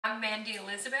I'm Mandy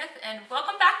Elizabeth and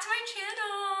welcome back to my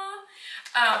channel.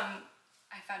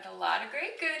 I found a lot of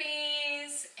great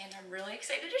goodies and I'm really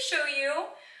excited to show you.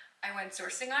 I went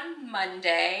sourcing on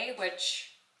Monday,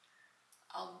 which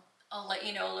I'll let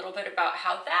you know a little bit about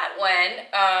how that went,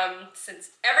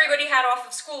 since everybody had off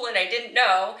of school and I didn't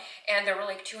know, and there were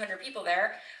like 200 people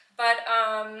there, but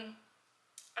I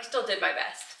still did my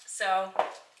best. So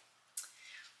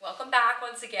welcome back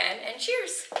once again and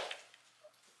cheers.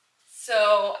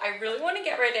 So I really want to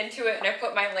get right into it, and I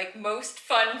put my like most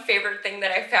fun favorite thing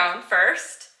that I found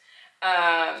first.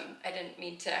 I didn't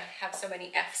mean to have so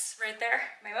many F's right there.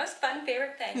 My most fun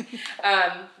favorite thing.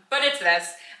 But it's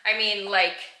this. I mean,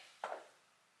 like,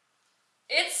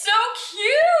 it's so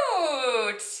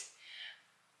cute.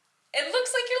 It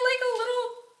looks like you're like a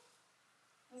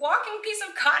little walking piece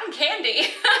of cotton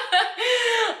candy.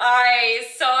 I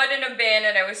saw it in a bin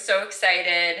and I was so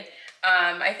excited.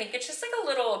 I think it's just like a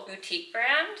little boutique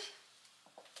brand.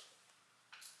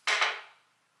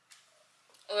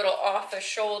 A little off the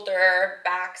shoulder,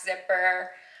 back zipper.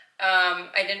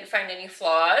 I didn't find any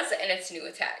flaws and it's new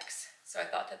with tags. So I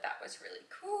thought that that was really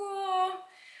cool.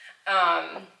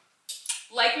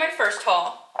 Like my first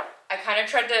haul, I kind of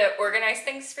tried to organize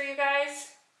things for you guys.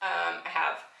 I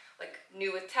have like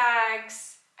new with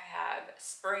tags. I have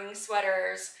spring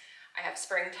sweaters. I have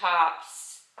spring tops.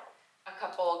 A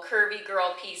couple curvy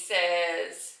girl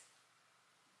pieces,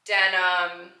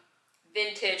 denim,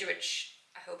 vintage, which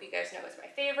I hope you guys know is my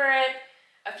favorite,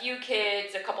 a few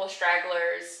kids, a couple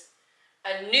stragglers,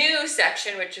 a new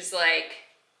section, which is like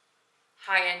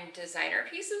high-end designer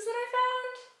pieces that I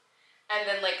found, and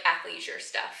then like athleisure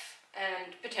stuff,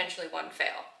 and potentially one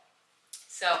fail.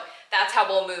 So that's how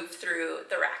we'll move through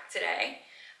the rack today.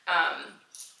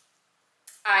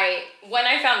 When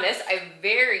I found this, I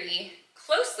very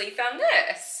closely found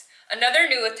this. Another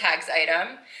new with tags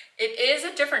item. It is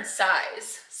a different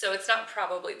size, so it's not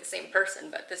probably the same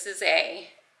person, but this is a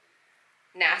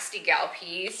nasty gal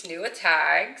piece, new with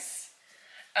tags.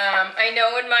 I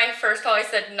know in my first haul I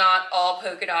said not all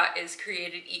polka dot is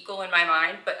created equal in my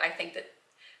mind, but I think that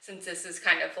since this is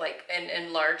kind of like an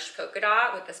enlarged polka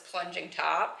dot with this plunging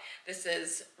top, this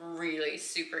is really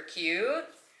super cute.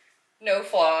 No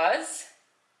flaws.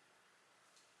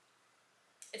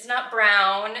 It's not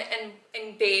brown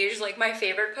and beige like my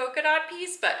favorite polka dot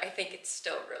piece, but I think it's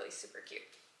still really super cute.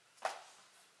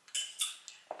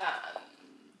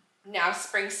 Now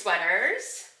spring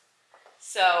sweaters.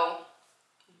 So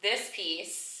this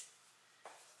piece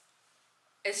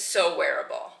is so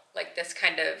wearable. Like this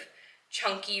kind of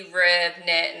chunky rib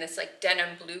knit and this like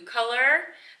denim blue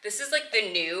color. This is like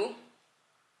the new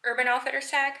Urban Outfitters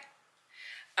tag.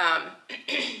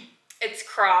 It's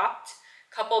cropped.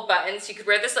 Couple buttons. You could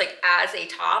wear this like as a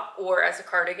top or as a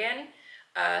cardigan,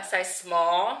 size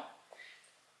small.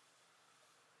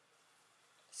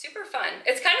 Super fun.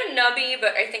 It's kind of nubby,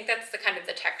 but I think that's the kind of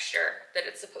the texture that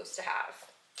it's supposed to have.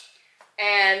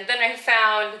 And then I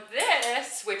found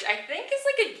this, which I think is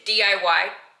like a DIY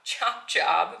chop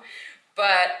job,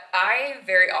 but I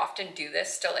very often do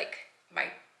this to like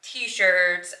my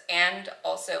t-shirts and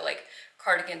also like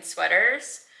cardigan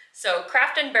sweaters. So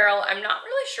Craft and Barrel, I'm not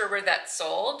really sure where that's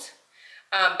sold,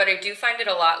 but I do find it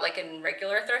a lot like in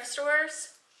regular thrift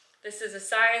stores. This is a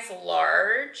size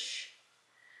large.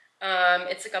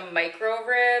 It's like a micro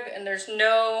rib and there's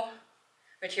no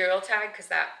material tag because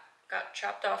that got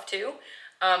chopped off too.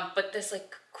 But this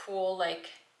like cool like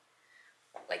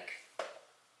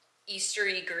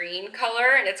Eastery green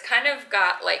color, and it's kind of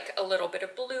got like a little bit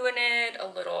of blue in it, a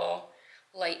little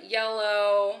light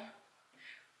yellow.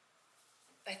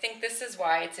 I think this is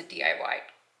why it's a DIY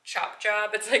chop job.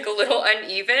 It's like a little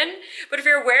uneven, but if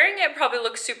you're wearing it, it probably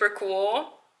looks super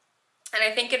cool. And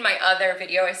I think in my other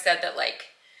video, I said that like,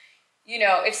 you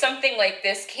know, if something like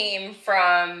this came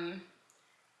from,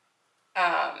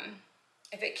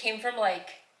 if it came from like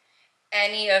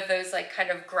any of those like kind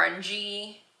of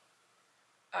grungy,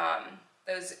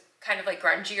 those kind of like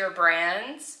grungier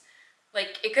brands,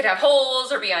 like it could have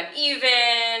holes or be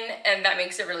uneven, and that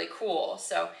makes it really cool.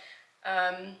 So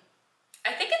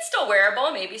I think it's still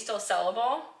wearable, maybe still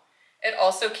sellable. It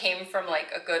also came from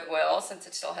like a Goodwill since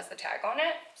it still has the tag on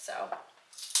it. So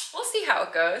we'll see how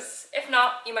it goes. If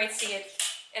not, you might see it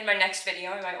in my next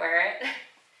video. I might wear it.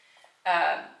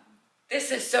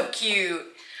 This is so cute.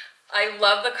 I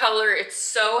love the color. It's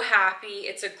so happy.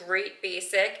 It's a great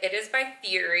basic. It is by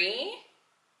Theory,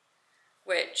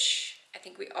 which I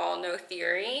think we all know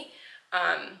Theory.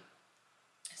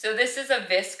 So this is a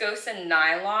viscose and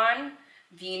nylon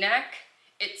V-neck.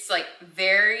 It's like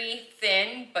very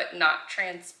thin, but not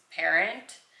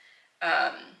transparent.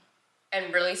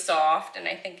 and really soft, and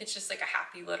I think it's just like a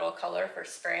happy little color for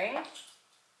spring.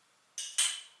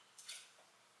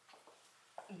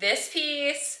 This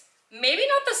piece, maybe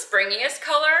not the springiest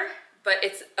color, but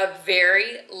it's a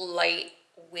very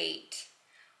lightweight,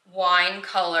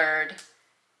 wine-colored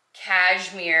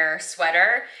cashmere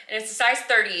sweater, and it's a size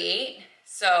 38.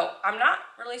 So I'm not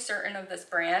really certain of this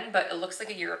brand, but it looks like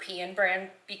a European brand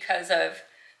because of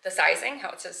the sizing,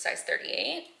 how it says size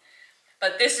 38.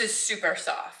 But this is super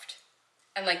soft.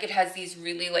 And like it has these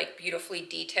really like beautifully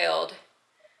detailed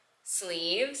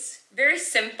sleeves. Very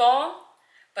simple,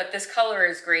 but this color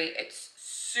is great. It's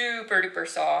super duper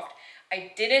soft.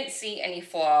 I didn't see any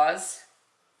flaws.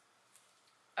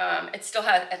 It still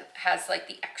has like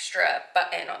the extra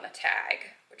button on the tag,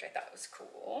 which I thought was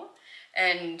cool,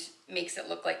 and makes it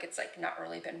look like it's like not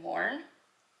really been worn.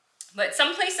 But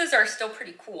some places are still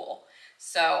pretty cool.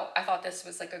 So I thought this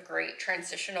was like a great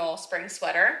transitional spring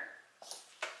sweater.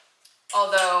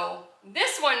 Although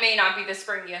this one may not be the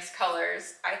springiest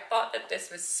colors, I thought that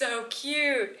this was so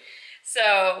cute.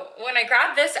 So when I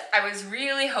grabbed this, I was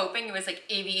really hoping it was like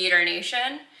Aviator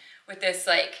Nation with this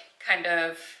like kind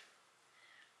of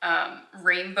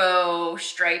rainbow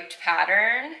striped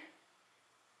pattern.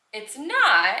 It's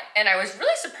not, and I was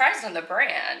really surprised on the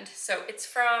brand. So it's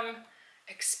from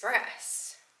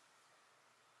Express.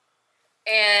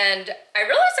 And I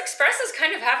realized Express is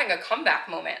kind of having a comeback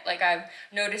moment. Like I've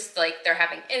noticed like they're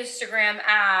having Instagram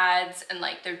ads, and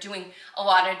like they're doing a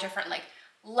lot of different like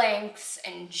lengths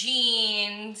and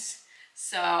jeans.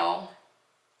 So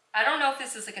I don't know if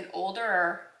this is like an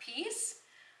older piece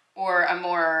or a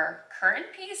more current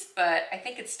piece, but I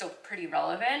think it's still pretty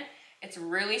relevant. It's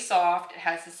really soft. It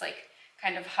has this like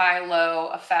kind of high-low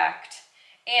effect,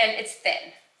 and it's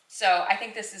thin. So I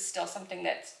think this is still something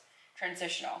that's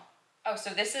transitional. Oh,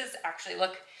 so this is actually,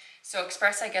 look, so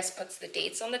Express, I guess, puts the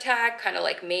dates on the tag, kind of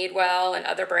like Madewell and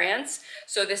other brands.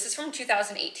 So this is from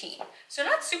 2018. So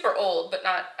not super old, but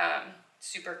not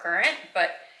super current,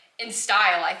 but in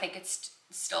style, I think it's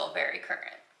still very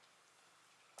current.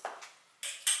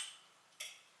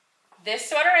 This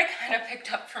sweater I kind of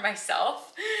picked up for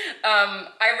myself.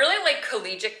 I really like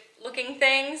collegiate looking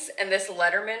things, and this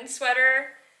Letterman sweater,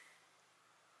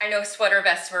 I know sweater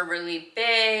vests were really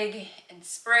big in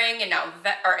spring and now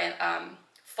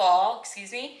fall,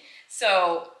 excuse me.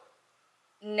 So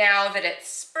now that it's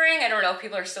spring, I don't know if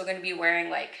people are still going to be wearing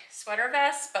like sweater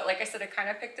vests, but like I said, I kind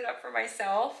of picked it up for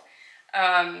myself.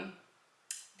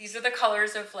 These are the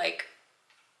colors of like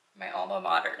my alma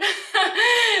mater.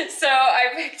 So I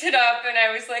picked it up and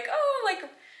I was like, oh, like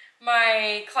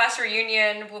my class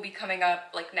reunion will be coming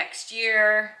up like next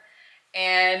year,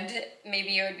 and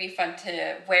maybe it would be fun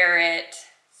to wear it.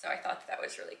 So I thought that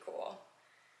was really cool.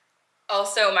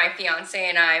 Also, my fiance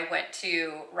and I went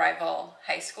to rival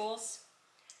high schools.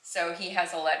 So he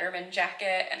has a Letterman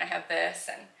jacket and I have this,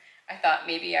 and I thought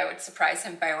maybe I would surprise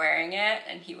him by wearing it,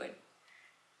 and he would,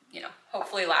 you know,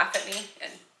 hopefully laugh at me,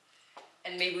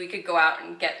 and maybe we could go out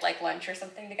and get like lunch or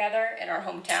something together in our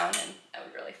hometown, and that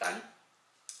would be really fun.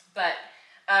 But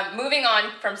moving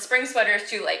on from spring sweaters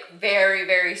to like very,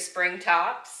 very spring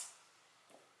tops.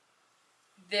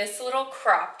 This little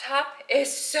crop top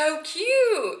is so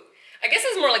cute. I guess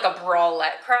it's more like a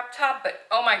bralette crop top, but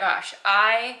oh my gosh,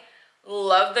 I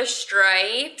love the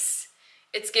stripes.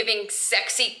 It's giving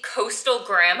sexy coastal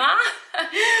grandma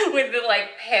with the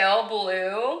like pale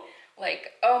blue.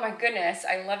 Like, oh my goodness,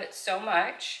 I love it so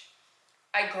much.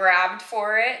 I grabbed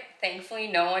for it. Thankfully,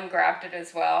 no one grabbed it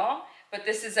as well. But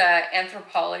this is a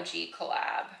Anthropologie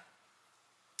collab.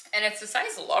 And it's a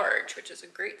size large, which is a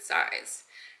great size.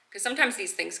 Because sometimes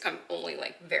these things come only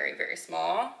like very, very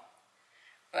small.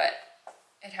 But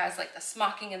it has like the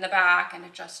smocking in the back and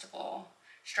adjustable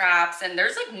straps. And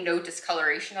there's like no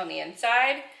discoloration on the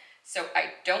inside. So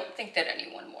I don't think that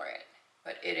anyone wore it.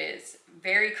 But it is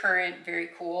very current, very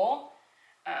cool.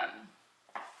 I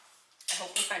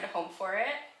hope we find a home for it.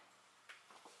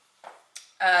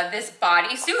 This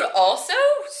bodysuit also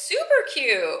super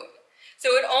cute. So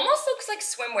it almost looks like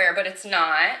swimwear, but it's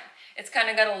not. It's kind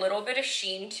of got a little bit of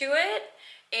sheen to it.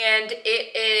 And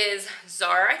it is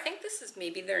Zara. I think this is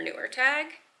maybe their newer tag.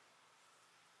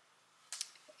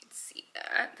 You can see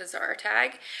that, the Zara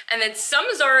tag. And then some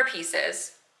Zara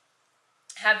pieces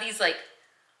have these like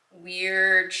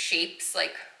weird shapes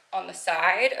like on the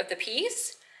side of the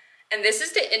piece, and this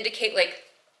is to indicate like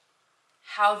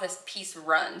how this piece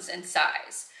runs in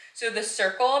size. So the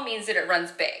circle means that it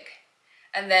runs big,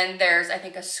 and then there's I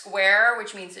think a square,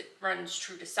 which means it runs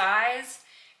true to size,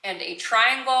 and a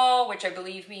triangle, which I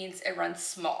believe means it runs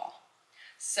small.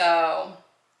 So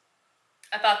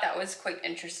I thought that was quite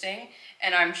interesting,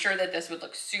 and I'm sure that this would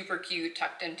look super cute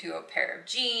tucked into a pair of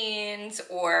jeans,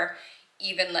 or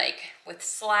even like with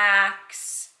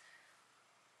slacks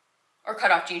or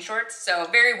cut off jean shorts. So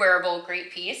very wearable,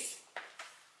 great piece.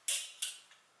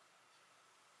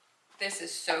 This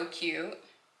is so cute.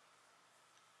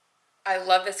 I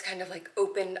love this kind of like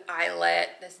open eyelet,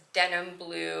 this denim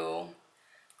blue,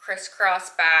 crisscross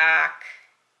back,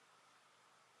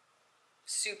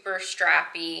 super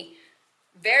strappy,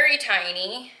 very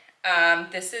tiny.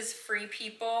 This is Free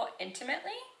People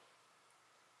Intimately.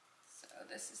 So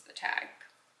this is the tag.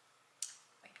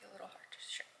 Might be a little hard to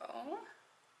show.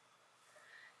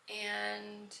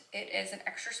 And it is an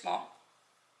extra small.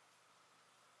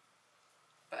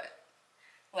 But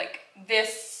like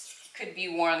this could be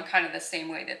worn kind of the same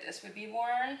way that this would be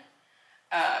worn.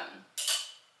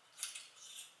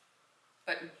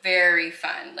 But very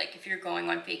fun. Like if you're going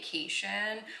on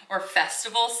vacation or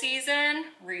festival season,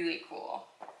 really cool.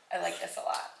 I like this a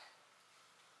lot.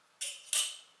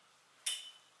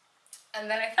 And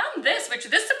then I found this, which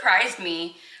this surprised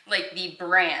me, like the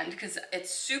brand, because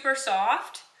it's super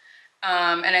soft.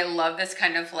 And I love this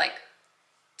kind of like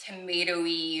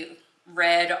tomatoey,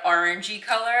 red, orangey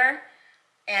color.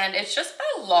 And it's just by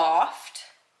Loft.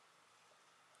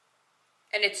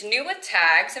 And it's new with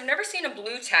tags. I've never seen a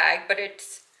blue tag, but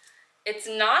it's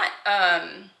not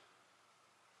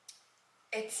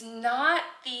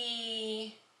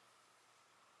the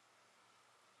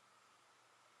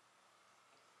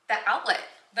outlet.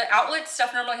 The outlet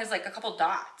stuff normally has like a couple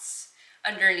dots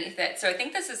underneath it. So I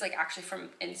think this is like actually from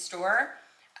in-store.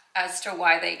 As to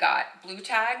why they got blue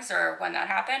tags or when that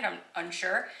happened, I'm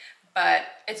unsure. But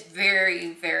it's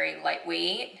very, very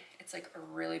lightweight. It's like a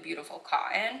really beautiful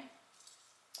cotton.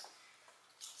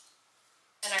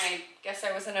 And I guess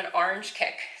I was in an orange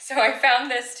kick. So I found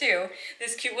this too,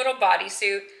 this cute little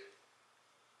bodysuit.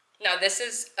 Now this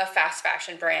is a fast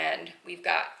fashion brand.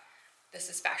 This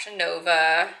is Fashion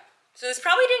Nova. So this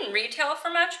probably didn't retail for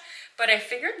much, but I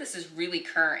figured this is really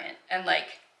current, and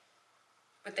like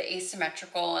with the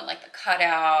asymmetrical and like the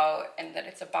cutout, and that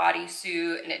it's a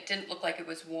bodysuit, and it didn't look like it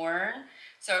was worn.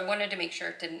 So I wanted to make sure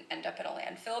it didn't end up in a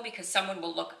landfill, because someone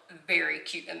will look very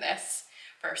cute in this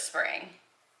for spring.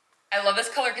 I love this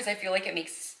color because I feel like it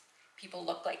makes people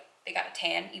look like they got a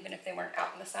tan even if they weren't out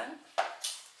in the sun.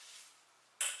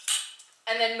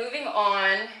 And then moving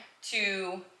on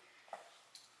to,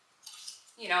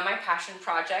 you know, my passion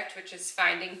project, which is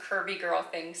finding curvy girl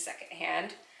things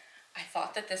secondhand. I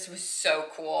thought that this was so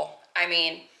cool. I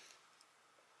mean,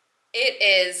 it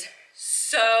is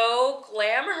so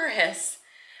glamorous.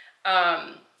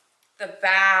 The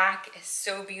back is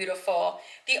so beautiful.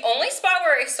 The only spot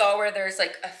where I saw where there's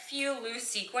like a few loose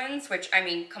sequins, which, I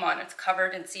mean, come on, it's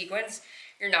covered in sequins.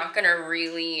 You're not gonna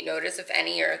really notice if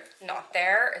any are not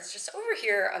there. It's just over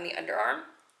here on the underarm.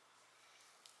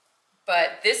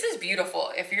 But this is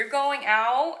beautiful. If you're going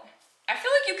out, I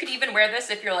feel like you could even wear this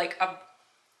if you're like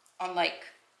on like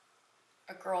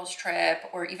a girls trip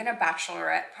or even a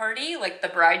bachelorette party. Like the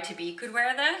bride-to-be could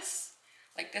wear this.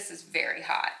 Like this is very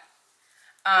hot.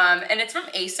 And it's from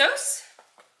ASOS,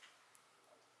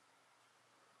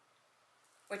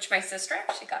 which my sister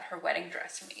actually got her wedding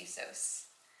dress from ASOS.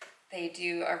 They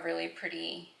do a really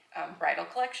pretty bridal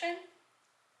collection.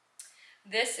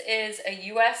 This is a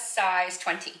US size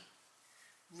 20.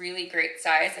 Really great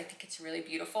size. I think it's really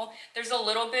beautiful. There's a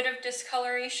little bit of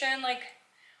discoloration like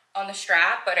on the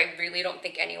strap, but I really don't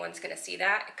think anyone's gonna see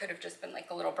that. It could have just been like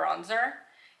a little bronzer.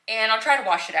 And I'll try to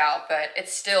wash it out, but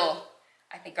it's still,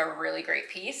 I think, a really great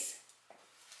piece.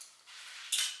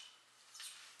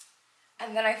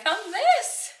 And then I found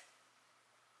this.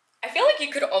 I feel like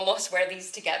you could almost wear these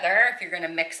together if you're gonna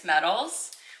mix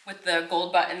metals with the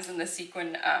gold buttons and the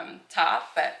sequin top,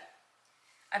 but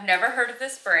I've never heard of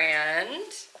this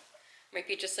brand. Might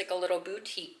be just like a little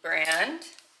boutique brand,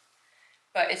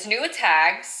 but it's new with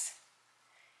tags,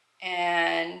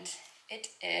 and it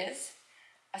is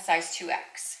a size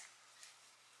 2X.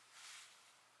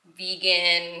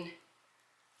 Vegan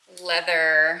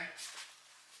leather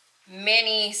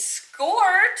mini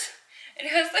skirt. It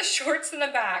has the shorts in the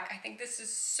back. I think this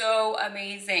is so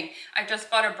amazing. I just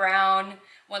bought a brown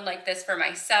one like this for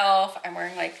myself. I'm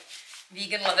wearing like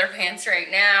vegan leather pants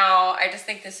right now. I just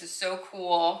think this is so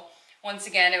cool. Once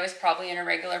again, it was probably in a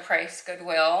regular price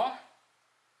Goodwill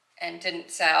and didn't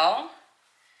sell.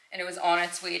 And it was on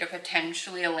its way to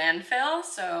potentially a landfill,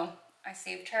 so I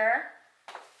saved her.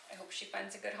 I hope she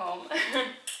finds a good home.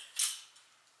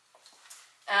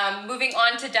 Moving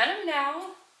on to denim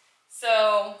now.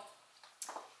 So,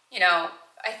 you know,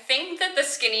 I think that the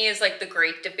skinny is like the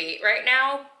great debate right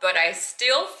now, but I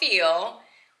still feel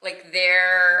like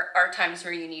there are times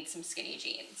where you need some skinny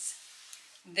jeans.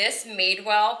 This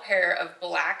Madewell pair of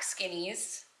black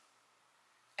skinnies,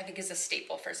 I think is a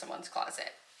staple for someone's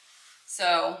closet.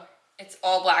 So it's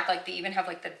all black, like they even have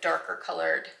like the darker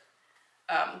colored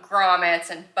grommets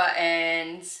and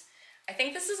buttons. I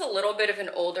think this is a little bit of an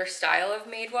older style of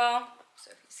Madewell.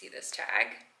 So if you see this tag.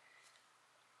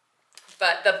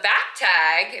 But the back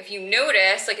tag, if you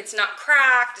notice, like it's not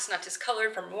cracked, it's not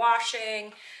discolored from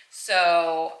washing.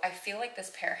 So I feel like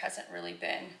this pair hasn't really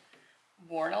been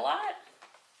worn a lot.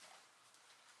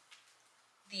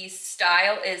 The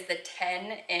style is the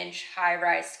 10-inch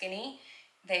high-rise skinny.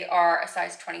 They are a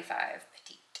size 25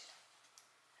 petite.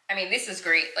 I mean, this is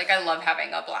great. Like, I love having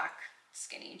a black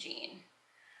skinny jean.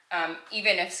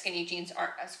 Even if skinny jeans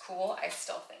aren't as cool, I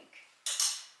still think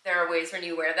there are ways when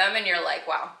you wear them and you're like,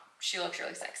 wow, she looks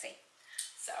really sexy.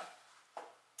 So,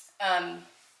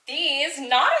 these,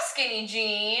 not a skinny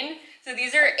jean. So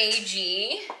these are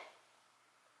AG.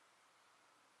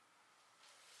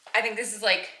 I think this is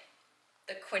like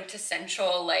the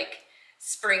quintessential like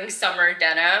spring summer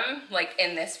denim, like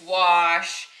in this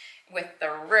wash with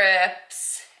the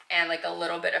rips and like a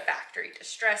little bit of factory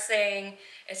distressing.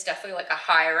 It's definitely like a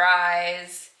high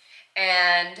rise.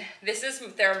 And this is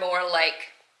their more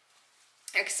like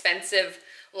expensive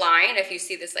line. If you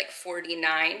see this like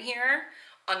 49 here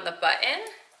on the button,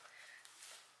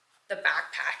 the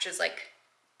back patch is like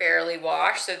barely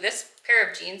washed. So this pair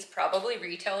of jeans probably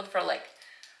retailed for like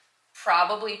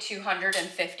probably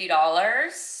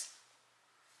 $250.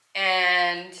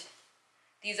 And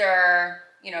these are,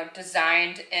 you know,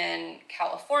 designed in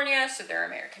California, so they're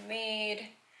American made.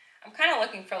 I'm kind of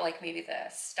looking for like maybe the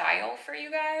style for you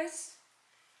guys.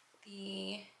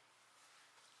 I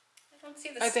don't see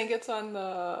this. I think it's on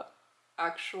the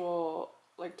actual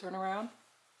like turnaround.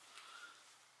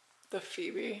 The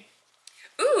Phoebe.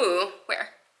 Ooh, where?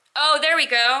 Oh, there we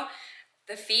go.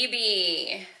 The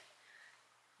Phoebe.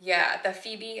 Yeah, the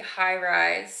Phoebe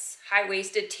high-rise,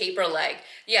 high-waisted taper leg.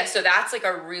 Yeah, so that's like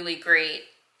a really great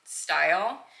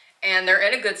style. And they're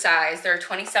in a good size. They're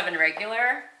 27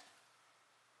 regular.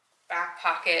 Back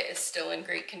pocket is still in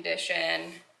great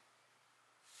condition.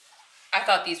 I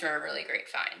thought these were a really great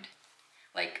find.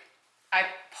 Like, I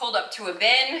pulled up to a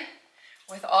bin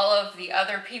with all of the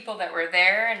other people that were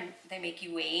there, and they make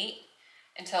you wait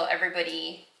until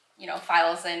everybody, you know,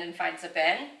 files in and finds a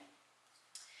bin.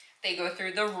 They go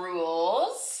through the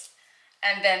rules,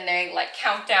 and then they like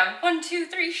count down 1, 2,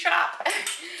 3, shop.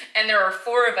 And there were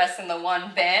 4 of us in the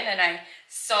one bin, and I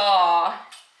saw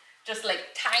just like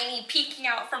tiny peeking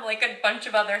out from like a bunch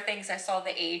of other things. I saw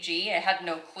the AG. I had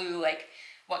no clue like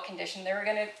what condition they were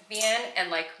gonna be in,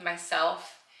 and like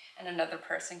myself and another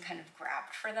person kind of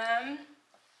grabbed for them.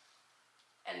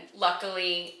 And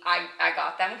luckily I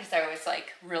got them because I was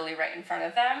like really right in front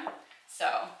of them. So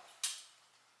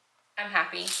I'm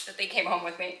happy that they came home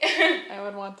with me. I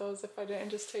would want those if I didn't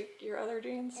just take your other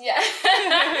jeans. Yeah,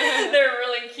 they're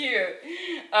really cute.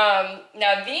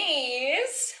 Now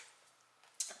these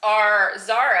are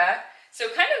Zara. So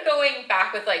kind of going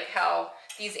back with like how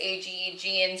these AG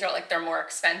jeans are like their more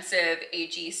expensive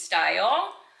AG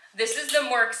style. This is the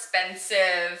more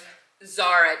expensive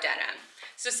Zara denim.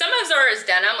 So some of Zara's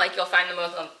denim, like you'll find them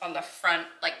both on the front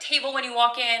like table when you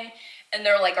walk in, and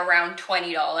they're like around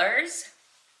 $20.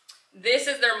 This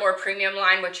is their more premium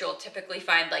line, which you'll typically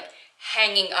find like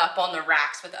hanging up on the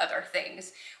racks with other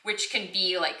things, which can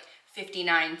be like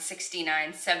 $59, $69,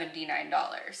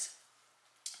 $79.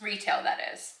 Retail, that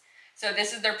is. So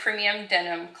this is their premium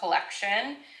denim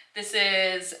collection. This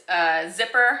is a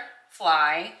zipper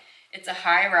fly. It's a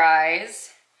high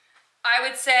rise. I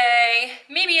would say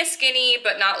maybe a skinny,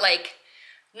 but not like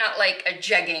a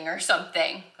jegging or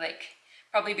something. Like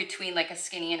probably between like a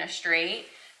skinny and a straight.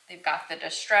 They've got the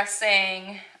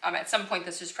distressing. At some point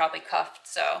this was probably cuffed,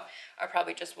 so I'll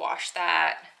probably just wash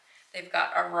that. They've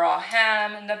got a raw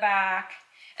hem in the back.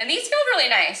 And these feel really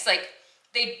nice. Like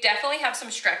they definitely have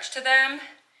some stretch to them,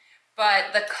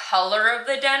 but the color of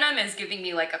the denim is giving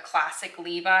me like a classic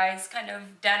Levi's kind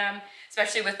of denim,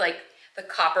 especially with like the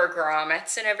copper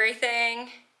grommets and everything.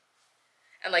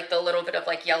 And like the little bit of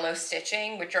like yellow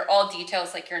stitching, which are all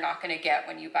details like you're not gonna get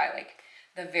when you buy like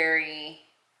the very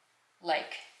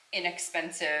like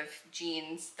inexpensive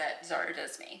jeans that Zara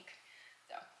does make.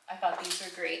 So I thought these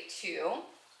were great too.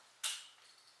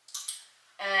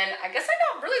 And I guess I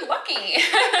got really lucky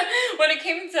when it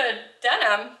came to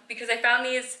denim because I found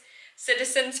these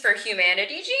Citizens for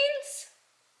Humanity jeans.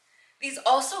 These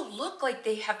also look like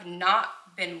they have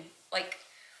not been like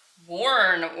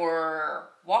worn or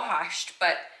washed,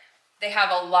 but they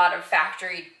have a lot of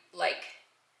factory like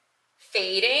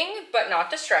fading, but not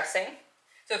distressing.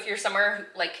 So if you're somewhere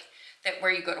like that where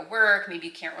you go to work, maybe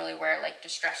you can't really wear like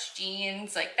distressed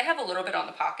jeans, like they have a little bit on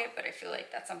the pocket, but I feel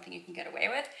like that's something you can get away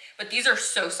with. But these are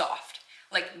so soft.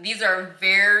 Like these are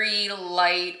very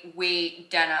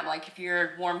lightweight denim. Like if you're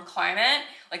in a warm climate,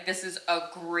 like this is a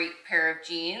great pair of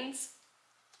jeans.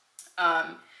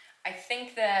 I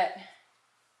think that,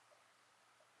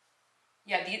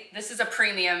 yeah, this is a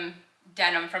premium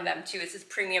denim from them too. This is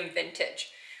premium vintage.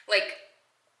 Like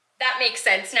that makes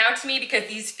sense now to me because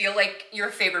these feel like your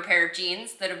favorite pair of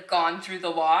jeans that have gone through the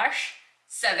wash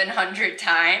 700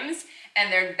 times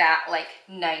and they're that like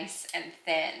nice and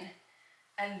thin.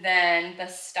 And then the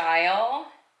style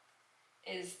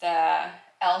is the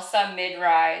Elsa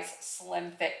mid-rise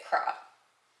slim fit crop.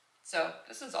 So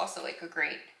this is also like a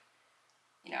great,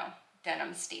 you know,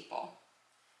 denim staple.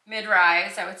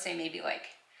 Mid-rise, I would say maybe like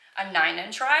a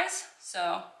 9-inch rise.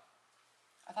 So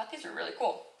I thought these were really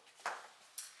cool.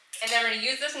 And then we're gonna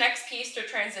use this next piece to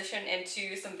transition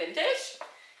into some vintage.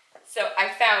 So I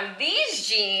found these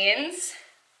jeans,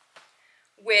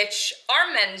 which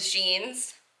are men's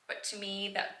jeans, but to me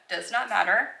that does not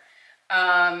matter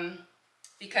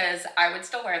because I would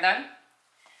still wear them.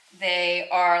 They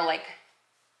are like,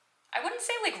 I wouldn't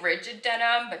say like rigid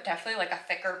denim, but definitely like a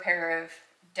thicker pair of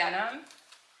denim.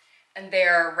 And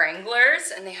they're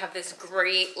Wranglers, and they have this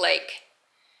great like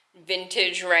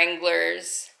vintage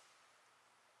Wranglers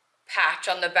patch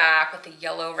on the back with the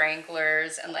yellow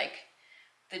Wranglers and like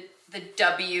the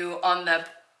W on the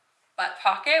butt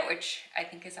pocket, which I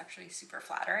think is actually super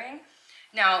flattering.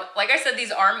 Now, like I said,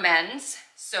 these are men's,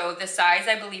 so the size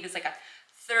I believe is like a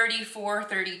 34,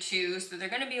 32, so they're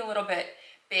gonna be a little bit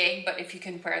big, but if you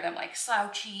can wear them like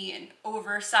slouchy and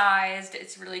oversized,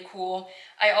 it's really cool.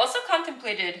 I also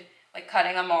contemplated like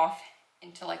cutting them off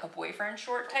into like a boyfriend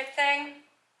short type thing,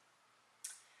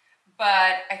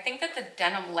 but I think that the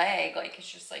denim leg like is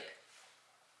just like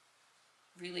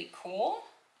really cool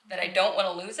that I don't want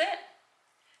to lose it.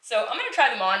 So I'm gonna try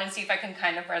them on and see if I can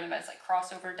kind of wear them as like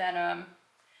crossover denim,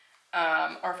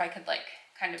 or if I could like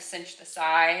kind of cinch the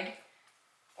side,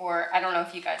 or I don't know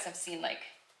if you guys have seen like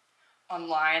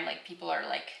online, like people are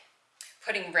like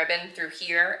putting ribbon through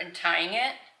here and tying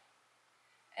it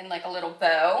and like a little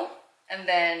bow, and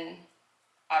then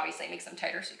obviously it makes them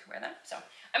tighter so you can wear them. So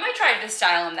I might try to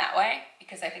style them that way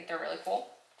because I think they're really cool.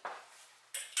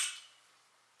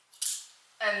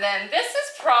 And then this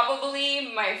is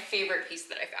probably my favorite piece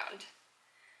that I found.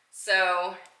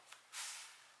 So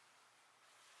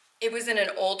it was in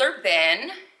an older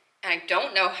bin, and I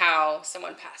don't know how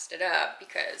someone passed it up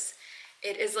because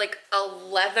it is like a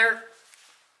leather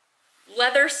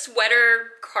sweater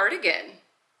cardigan,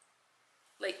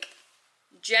 like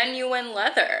genuine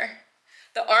leather.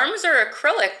 The arms are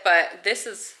acrylic, but this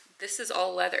is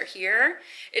all leather here.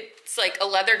 It's like a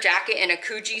leather jacket and a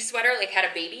Coogee sweater, like had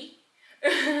a baby.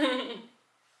 It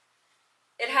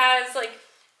has like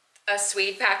a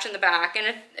suede patch in the back,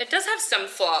 and it does have some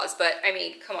flaws, but I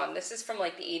mean, come on, this is from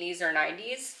like the 80s or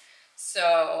 90s,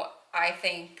 so I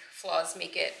think flaws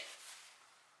make it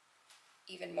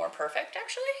even more perfect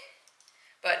actually.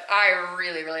 But I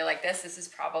really, really like this. This is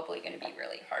probably going to be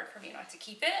really hard for me not to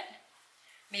keep it.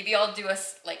 Maybe I'll do a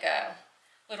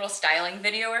little styling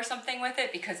video or something with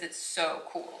it because it's so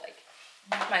cool. Like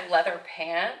my leather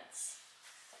pants.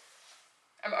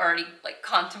 I'm already like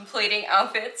contemplating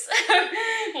outfits,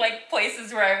 like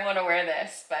places where I want to wear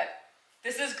this, but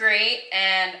this is great.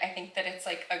 And I think that it's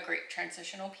like a great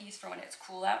transitional piece for when it's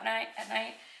cool out at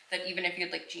night, that even if you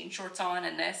had like jean shorts on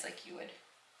and this, like you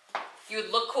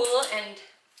would look cool and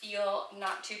feel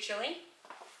not too chilly.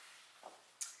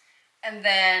 And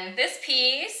then this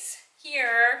piece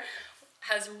here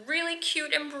has really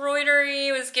cute embroidery.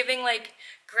 It was giving like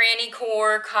granny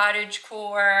core, cottage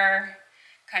core,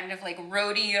 kind of like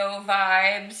rodeo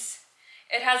vibes.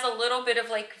 It has a little bit of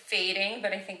like fading,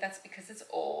 but I think that's because it's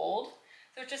old.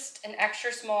 So just an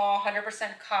extra small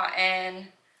 100% cotton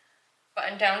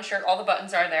button down shirt. All the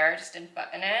buttons are there, I just didn't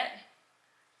button it.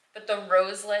 But the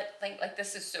roselet thing, like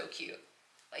this is so cute.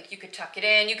 Like you could tuck it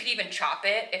in, you could even chop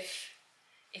it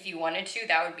if you wanted to.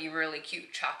 That would be really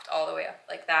cute, chopped all the way up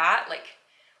like that, like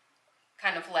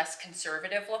kind of less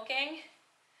conservative looking.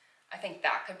 I think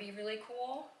that could be really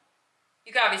cool.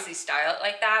 You could obviously style it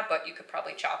like that, but you could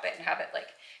probably chop it and have it like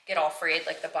get all frayed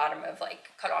like the bottom of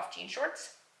like cut off jean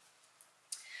shorts.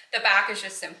 The back is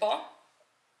just simple,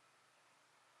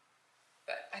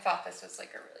 but I thought this was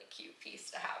like a really cute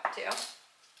piece to have too.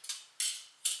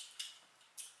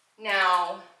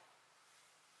 Now,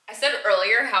 I said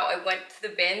earlier how I went to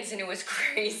the bins and it was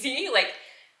crazy. Like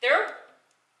there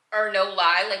are, no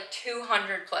lie, like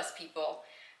 200 plus people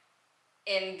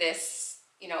in this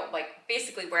you know, like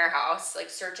basically warehouse, like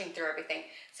searching through everything.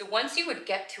 So once you would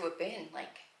get to a bin,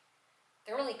 like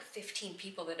there were like 15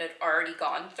 people that had already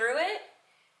gone through it,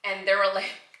 and there were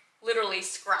like literally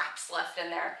scraps left in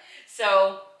there.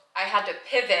 So I had to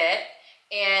pivot,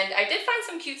 and I did find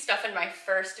some cute stuff in my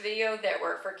first video that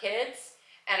were for kids,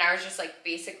 and I was just like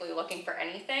basically looking for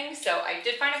anything. So I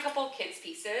did find a couple of kids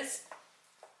pieces.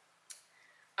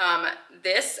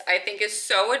 This I think is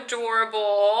so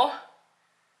adorable.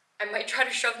 I might try to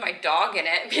shove my dog in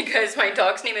it because my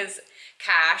dog's name is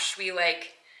Cash. We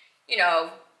like, you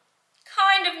know,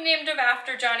 kind of named him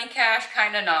after Johnny Cash,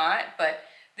 kind of not, but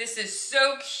this is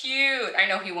so cute. I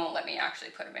know he won't let me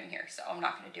actually put him in here, so I'm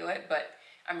not gonna do it, but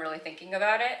I'm really thinking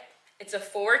about it. It's a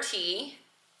 4T,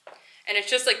 and it's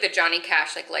just like the Johnny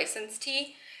Cash like license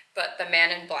tee, but the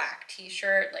Man in Black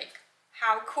t-shirt. Like,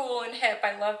 how cool and hip.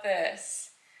 I love this.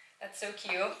 That's so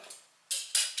cute.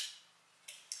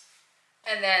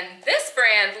 And then this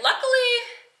brand, luckily,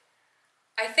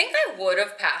 I think I would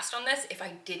have passed on this if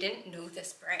I didn't know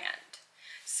this brand.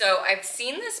 So I've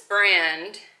seen this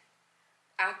brand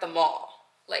at the mall.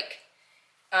 Like,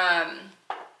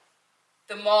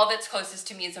 the mall that's closest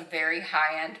to me is a very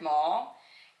high-end mall,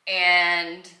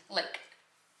 and like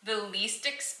the least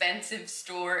expensive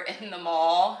store in the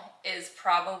mall is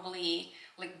probably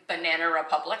like Banana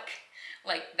Republic.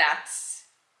 Like, that's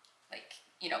like,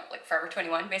 you know, like Forever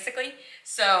 21 basically.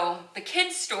 So the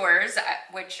kids stores,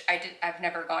 which I've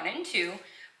never gone into,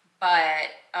 but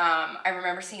I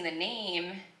remember seeing the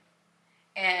name,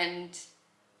 and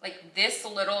like this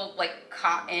little like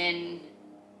cotton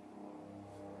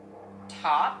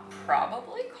top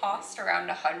probably cost around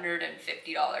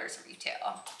 $150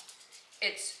 retail.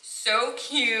 It's so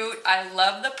cute. I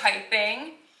love the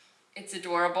piping. It's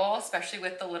adorable, especially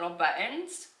with the little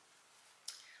buttons.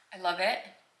 I love it.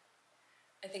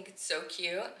 I think it's so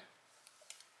cute.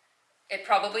 It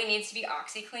probably needs to be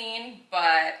OxyClean,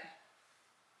 but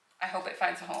I hope it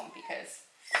finds a home because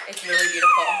it's really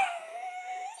beautiful.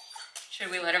 Should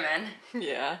we let him in?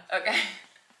 Yeah. Okay.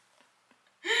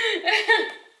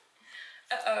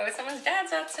 Uh-oh, someone's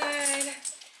dad's outside.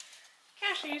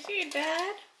 Cassie, you see your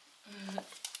dad?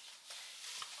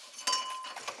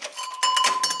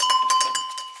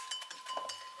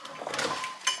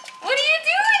 What are you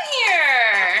doing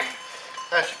here?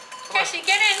 Cash, Cassie,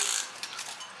 get in.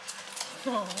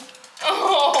 Aww.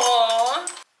 Oh.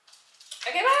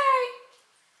 Okay, bye.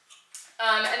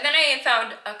 And then I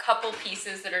found a couple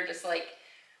pieces that are just like,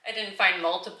 I didn't find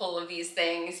multiple of these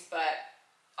things, but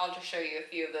I'll just show you a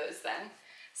few of those then.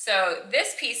 So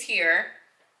this piece here,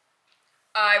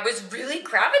 I was really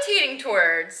gravitating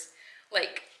towards,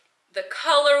 like the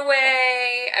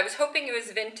colorway. I was hoping it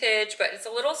was vintage, but it's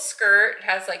a little skirt. It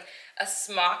has like a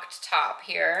smocked top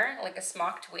here, like a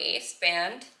smocked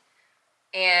waistband.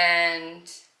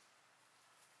 And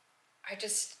I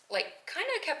just like kind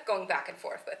of kept going back and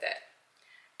forth with it.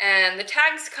 And the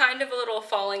tag's kind of a little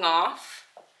falling off,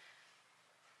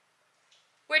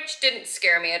 which didn't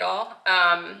scare me at all,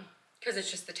 because it's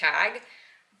just the tag.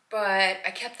 But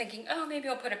I kept thinking, oh, maybe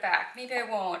I'll put it back. Maybe I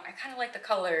won't. I kind of like the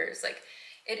colors. Like,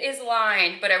 it is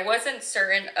lined, but I wasn't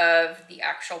certain of the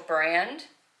actual brand.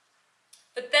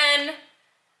 But then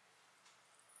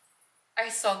I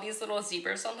saw these little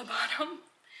zebras on the bottom.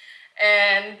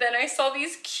 And then I saw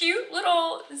these cute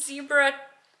little zebra,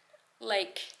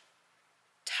 like,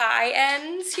 tie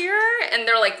ends here. And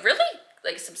they're, like, really,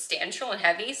 like, substantial and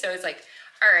heavy. So I was like,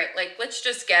 all right, like, let's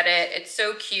just get it. It's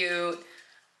so cute.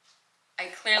 I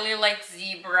clearly like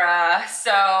zebra,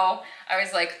 so I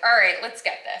was like, all right, let's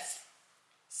get this.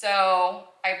 So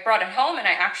I brought it home, and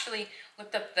I actually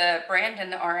looked up the brand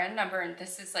and the RN number, and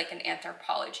this is like an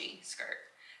Anthropologie skirt.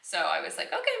 So I was like,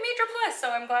 okay, major plus. So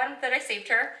I'm glad that I saved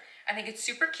her. I think it's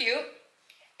super cute.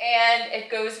 And it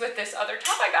goes with this other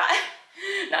top I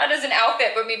got. Not as an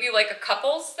outfit, but maybe like a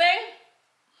couples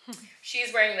thing.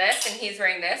 She's wearing this, and he's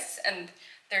wearing this, and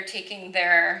they're taking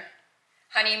their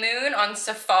honeymoon on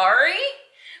safari.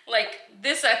 Like,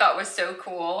 this I thought was so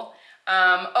cool.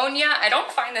 Onya, I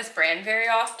don't find this brand very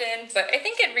often, but I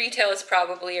think at retail is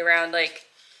probably around like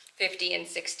 $50 and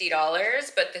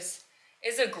 $60, but this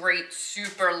is a great,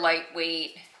 super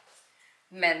lightweight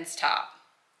men's top.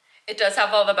 It does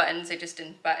have all the buttons, I just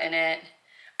didn't button it.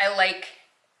 I like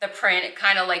the print. It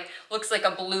kind of like looks like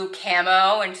a blue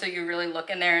camo until you really look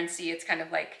in there and see it's kind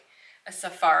of like a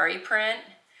safari print.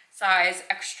 Size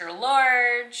extra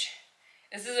large.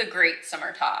 This is a great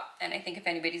summer top, and I think if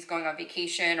anybody's going on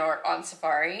vacation or on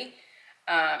safari,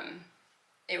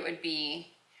 it would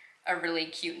be a really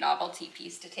cute novelty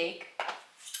piece to take.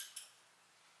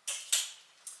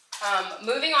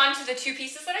 Moving on to the two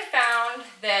pieces that I found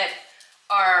that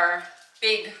are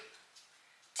big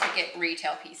ticket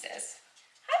retail pieces.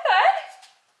 Hi, bud.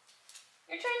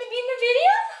 You're trying to be in the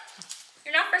video?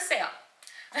 You're not for sale.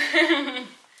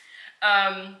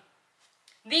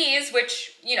 These,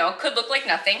 which, you know, could look like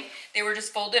nothing, they were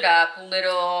just folded up,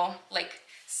 little, like,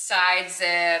 side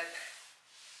zip,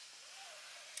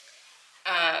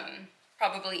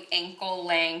 probably ankle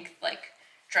length, like,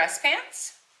 dress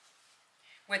pants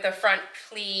with a front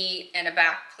pleat and a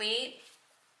back pleat.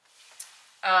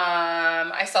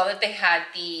 I saw that they had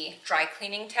the dry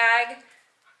cleaning tag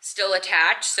still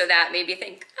attached, so that made me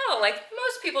think, oh, like,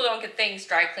 most people don't get things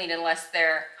dry cleaned unless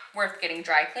they're worth getting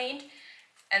dry cleaned.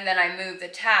 And then I moved the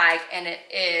tag, and it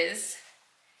is,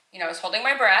 you know, I was holding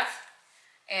my breath,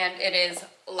 and it is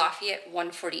Lafayette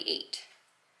 148.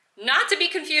 Not to be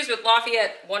confused with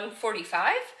Lafayette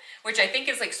 145, which I think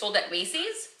is like sold at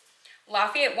Macy's.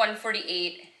 Lafayette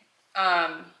 148,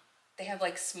 they have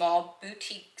like small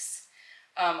boutiques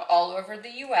all over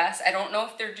the US. I don't know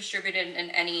if they're distributed in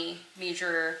any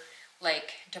major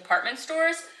like department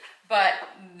stores, but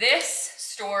this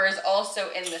store is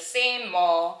also in the same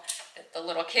mall that the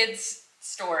little kids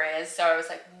store is. So I was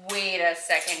like, wait a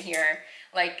second here.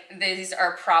 Like, these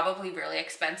are probably really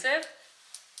expensive.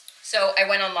 So I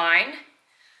went online,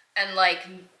 and like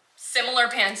similar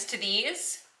pants to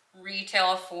these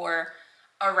retail for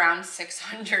around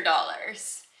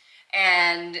 $600.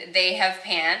 And they have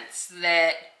pants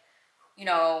that, you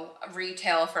know,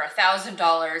 retail for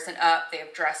 $1,000 and up. They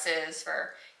have dresses for,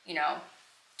 you know,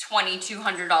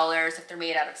 $2,200 if they're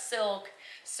made out of silk.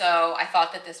 So I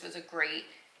thought that this was a great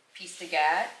piece to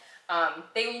get.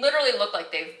 They literally look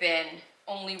like they've been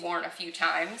only worn a few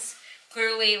times.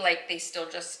 Clearly, like, they still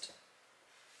just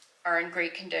are in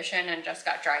great condition and just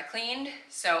got dry cleaned.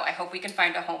 So I hope we can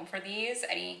find a home for these.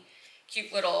 Any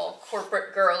cute little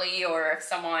corporate girly, or if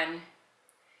someone,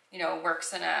 you know,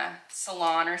 works in a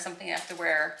salon or something, they have to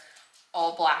wear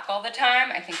all black all the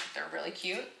time. I think that they're really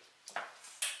cute.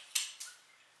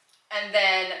 And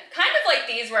then kind of like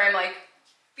these where I'm like,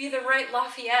 be the right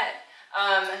Lafayette.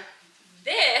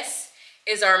 This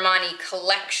is Armani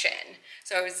Collection.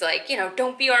 So I was like, you know,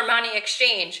 don't be Armani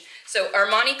Exchange. So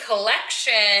Armani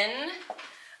Collection,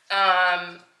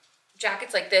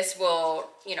 jackets like this will,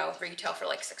 you know, retail for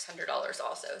like $600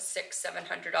 also,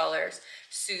 $700.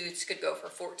 Suits could go for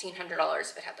 $1,400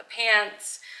 if it had the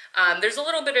pants. There's a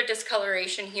little bit of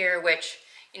discoloration here, which,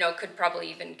 you know, could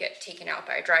probably even get taken out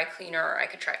by a dry cleaner, or I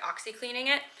could try oxy cleaning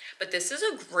it. But this is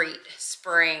a great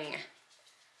spring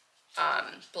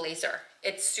blazer.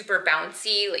 It's super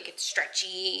bouncy, like it's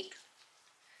stretchy.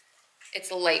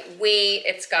 It's lightweight.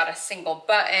 It's got a single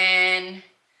button.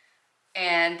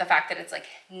 And the fact that it's like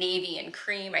navy and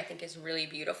cream, I think is really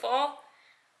beautiful.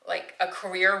 Like a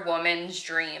career woman's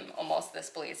dream, almost, this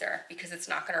blazer, because it's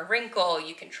not gonna wrinkle.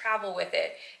 You can travel with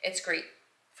it. It's great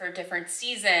for different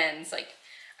seasons. Like,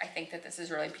 I think that this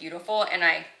is really beautiful, and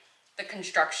the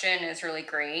construction is really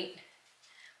great.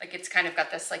 Like, it's kind of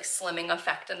got this like slimming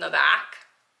effect in the back.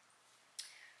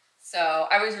 So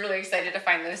I was really excited to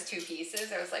find those two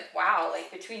pieces. I was like, wow, like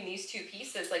between these two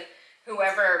pieces, like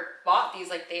whoever bought these,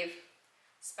 like they've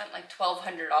spent like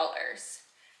 $1,200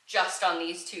 just on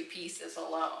these two pieces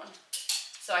alone.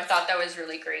 So I thought that was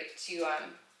really great to,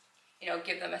 you know,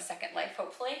 give them a second life,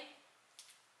 hopefully.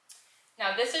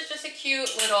 Now this is just a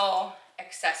cute little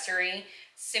accessory,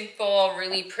 simple,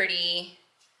 really pretty,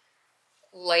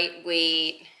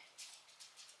 lightweight,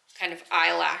 kind of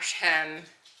eyelash hem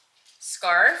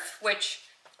scarf, which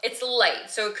it's light,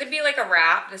 so it could be like a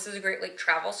wrap. This is a great like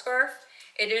travel scarf.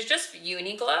 It is just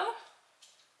Uniqlo,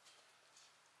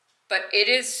 but it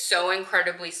is so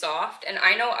incredibly soft, and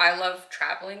I know I love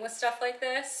traveling with stuff like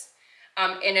this.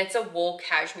 And it's a wool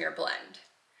cashmere blend,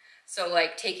 so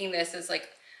like taking this as like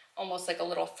almost like a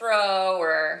little throw,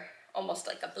 or almost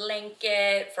like a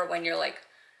blanket for when you're like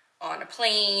on a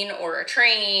plane or a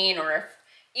train, or if,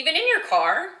 even in your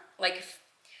car, like if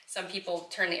some people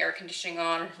turn the air conditioning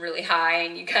on really high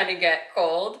and you kind of get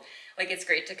cold. Like, it's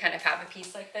great to kind of have a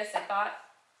piece like this, I thought.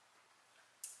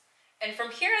 And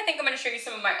from here, I think I'm going to show you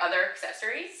some of my other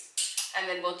accessories, and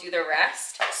then we'll do the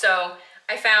rest. So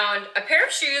I found a pair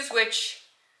of shoes, which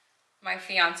my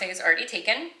fiance has already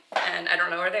taken, and I don't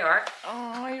know where they are.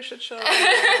 Oh, you should show them.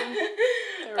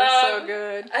 They were so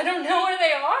good. I don't know where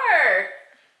they are.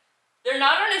 They're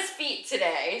not on his feet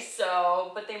today,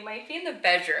 so, but they might be in the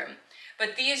bedroom.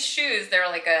 But these shoes, they're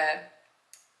like a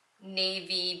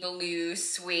navy blue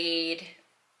suede,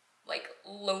 like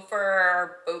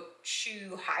loafer boat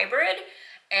shoe hybrid.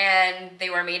 And they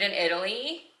were made in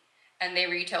Italy, and they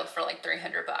retailed for like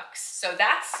 $300. So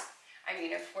that's, I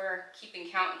mean, if we're keeping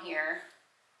count here,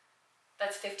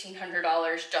 That's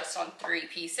 $1,500 just on 3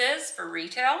 pieces for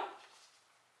retail.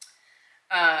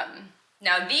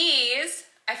 Now these,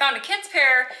 I found a kids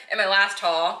pair in my last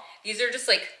haul. These are just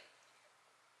like,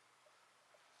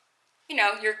 you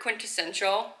know, your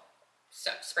quintessential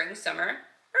spring, summer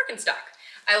Birkenstock.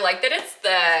 I like that it's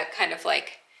the kind of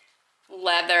like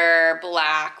leather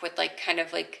black with like kind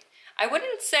of like, I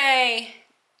wouldn't say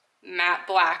matte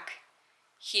black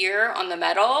here on the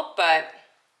metal, but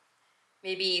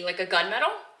maybe like a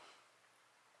gunmetal.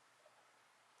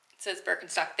 It says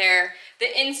Birkenstock there. The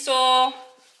insole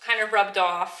kind of rubbed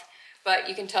off, but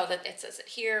you can tell that it says it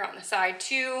here on the side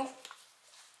too.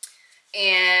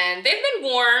 And they've been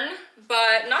worn,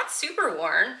 but not super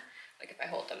worn. Like if I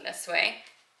hold them this way,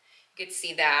 you could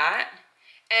see that.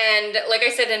 And like I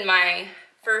said in my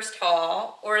first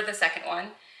haul, or the second one,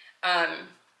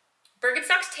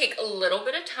 Birkenstocks take a little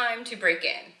bit of time to break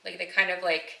in. Like they kind of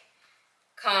like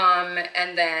come,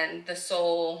 and then the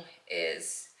sole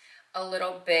is a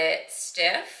little bit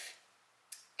stiff,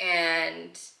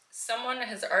 and someone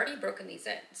has already broken these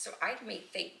in. So I may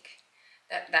think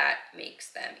that that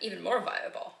makes them even more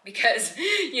viable because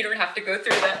you don't have to go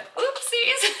through the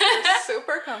oopsies. They're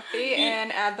super comfy,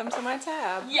 and add them to my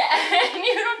tab. Yeah,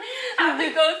 you don't have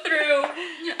to go through.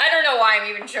 I don't know why I'm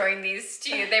even showing these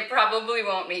to you. They probably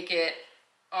won't make it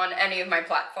on any of my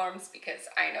platforms because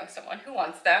I know someone who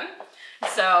wants them.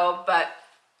 So, but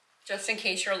just in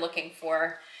case you're looking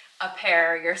for a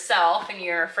pair yourself and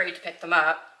you're afraid to pick them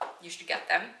up, you should get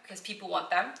them because people want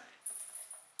them.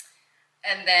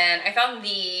 And then I found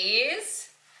these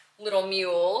little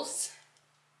mules.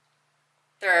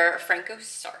 They're Franco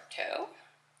Sarto.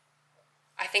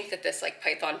 I think that this like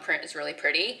python print is really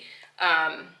pretty.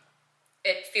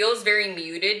 It feels very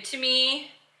muted to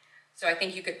me, so I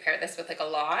think you could pair this with like a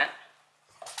lot.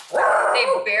 They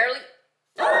barely...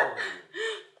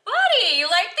 Buddy, you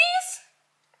like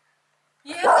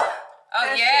these? Yeah.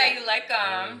 Oh yeah, you like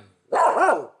them.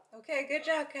 Okay, good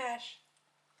job, Cash.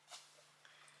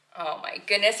 Oh my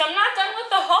goodness, I'm not done with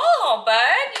the haul,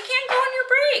 bud. You can't go on your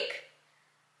break.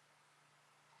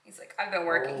 He's like, I've been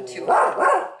working too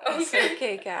hard. It's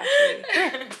okay, Cash.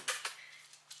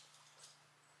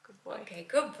 Good boy. Okay,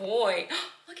 good boy.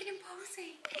 Look at him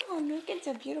posing. Oh, Nukin's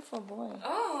a beautiful boy.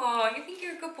 Oh, you think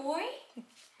you're a good boy?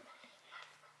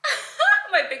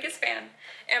 My biggest fan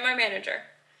and my manager.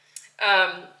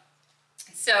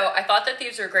 So I thought that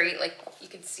these were great. Like you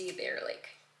can see they're like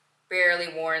barely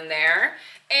worn there.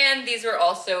 And these were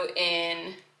also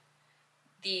in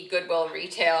the Goodwill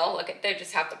retail. Look at, they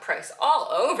just have the price all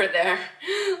over there.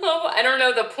 Well, I don't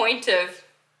know the point of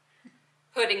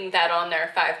putting that on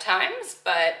there 5 times,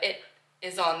 but it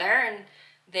is on there, and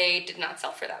they did not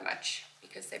sell for that much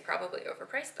because they probably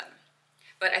overpriced them.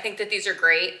 But I think that these are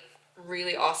great,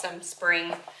 really awesome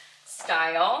spring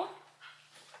style.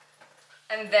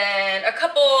 And then a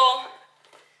couple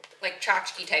like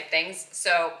tchotchke type things.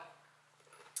 So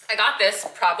I got this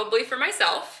probably for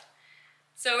myself.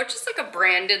 So it's just like a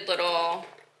branded little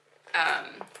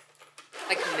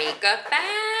like makeup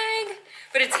bag,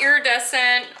 but it's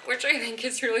iridescent, which I think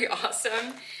is really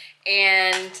awesome.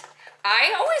 And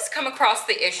I always come across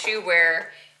the issue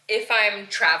where if I'm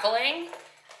traveling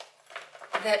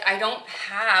that I don't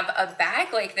have a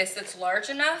bag like this that's large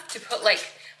enough to put like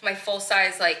my full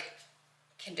size like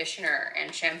conditioner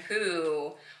and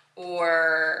shampoo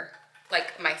or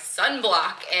like my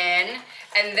sunblock in,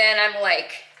 and then I'm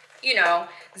like, you know,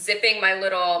 zipping my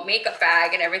little makeup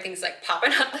bag and everything's like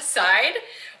popping out the side,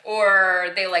 or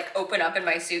they like open up in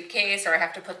my suitcase, or I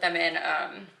have to put them in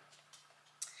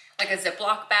like a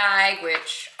Ziploc bag,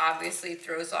 which obviously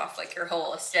throws off like your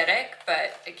whole aesthetic,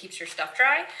 but it keeps your stuff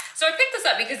dry. So I picked this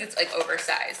up because it's like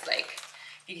oversized, like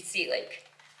you can see like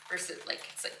versus like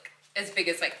it's like as big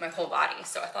as like my whole body.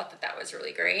 So I thought that that was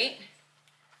really great.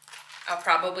 I'll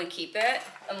probably keep it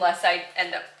unless I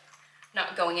end up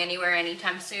not going anywhere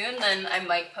anytime soon, then I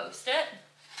might post it.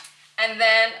 And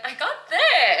then I got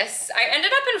this. I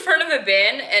ended up in front of a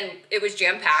bin and it was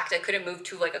jam-packed. I couldn't move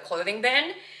to like a clothing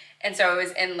bin. And so I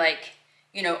was in like,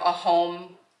 you know, a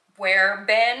homeware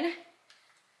bin.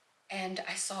 And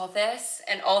I saw this,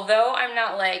 and although I'm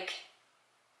not like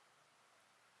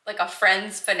a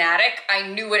Friends fanatic, I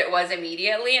knew what it was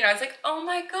immediately, and I was like, oh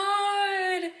my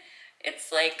god,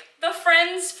 it's like the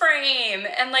Friends frame.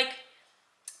 And like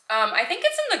I think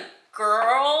it's in the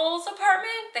girls'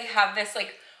 apartment. They have this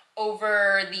like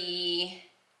over the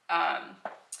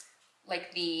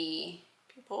like the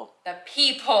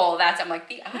peephole, that's, I'm like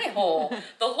the eye hole,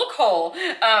 the look hole,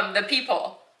 the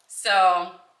peephole.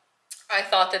 So I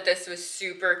thought that this was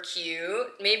super cute.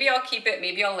 Maybe I'll keep it,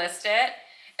 maybe I'll list it.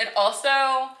 It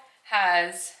also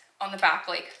has on the back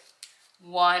like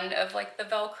one of like the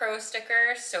Velcro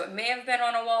stickers, so it may have been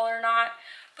on a wall or not,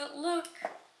 but look,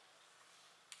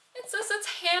 it says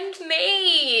it's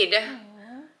handmade.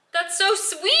 Aww. That's so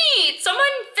sweet. Someone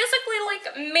physically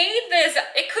like made this.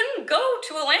 It couldn't go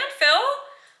to a landfill.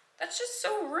 That's just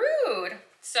so rude.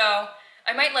 So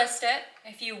I might list it.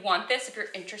 If you want this, if you're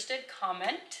interested,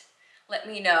 comment, let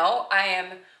me know. I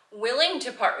am willing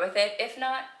to part with it. If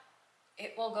not,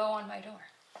 it will go on my door.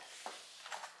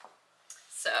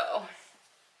 So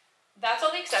that's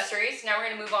all the accessories. Now we're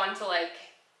gonna move on to like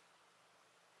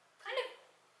kind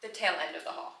of the tail end of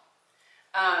the haul.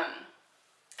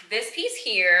 This piece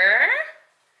here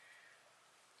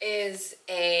is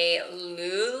a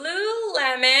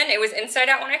Lululemon. It was inside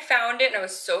out when I found it, and I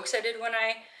was so excited when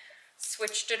I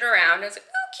switched it around. I was like,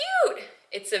 oh, cute.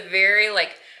 It's a very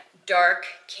like dark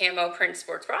camo print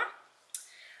sports bra.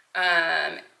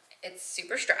 It's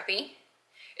super strappy.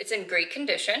 It's in great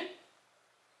condition.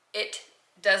 It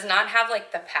does not have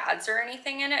like the pads or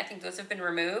anything in it. I think those have been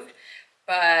removed,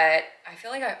 but I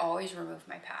feel like I always remove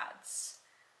my pads.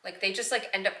 Like they just like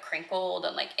end up crinkled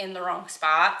and like in the wrong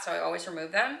spot, so I always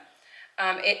remove them.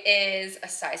 It is a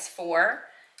size 4.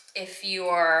 If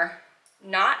you're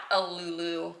not a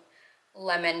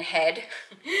Lululemon head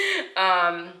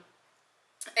and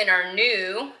are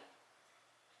new,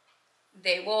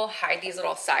 they will hide these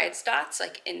little side dots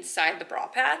like inside the bra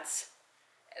pads,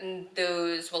 and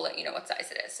those will let you know what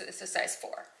size it is. So this is size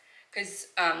 4, because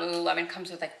Lululemon comes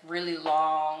with like really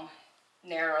long,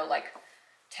 narrow like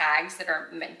tags that are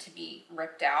meant to be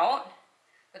ripped out,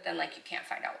 but then like you can't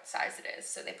find out what size it is,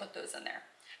 so they put those in there.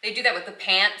 They do that with the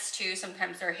pants too.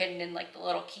 Sometimes they're hidden in like the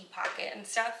little key pocket and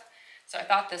stuff. So I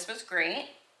thought this was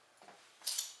great.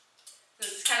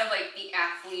 This is kind of like the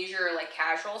athleisure, like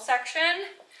casual section.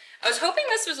 I was hoping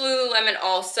this was Lululemon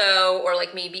also, or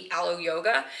like maybe Aloe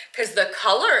Yoga, because the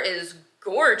color is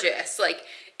gorgeous. Like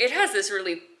it has this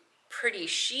really pretty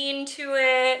sheen to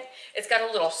it. It's got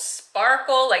a little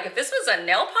sparkle. Like if this was a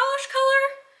nail polish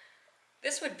color,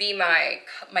 this would be my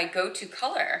go-to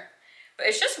color. But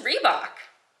it's just Reebok.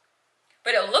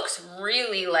 But it looks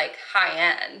really like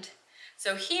high-end.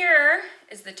 So here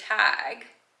is the tag.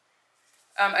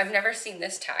 I've never seen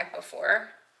this tag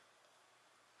before,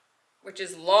 which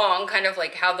is long, kind of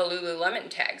like how the Lululemon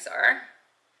tags are.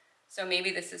 So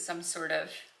maybe this is some sort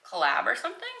of collab or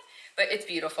something, but it's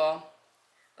beautiful.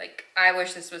 Like, I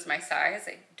wish this was my size.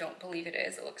 I don't believe it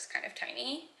is. It looks kind of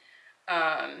tiny.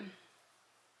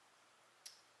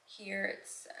 Here it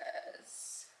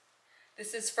says,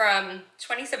 this is from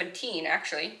 2017,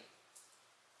 actually,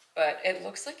 but it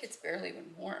looks like it's barely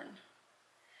even worn.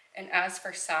 And as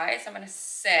for size, I'm gonna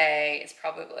say it's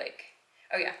probably like,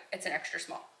 oh yeah, it's an extra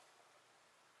small,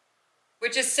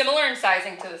 which is similar in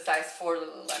sizing to the size 4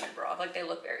 Lululemon bra. Like, they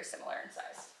look very similar in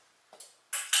size.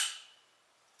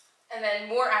 And then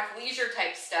more athleisure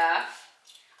type stuff.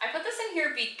 I put this in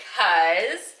here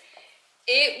because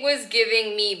it was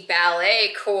giving me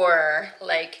ballet core,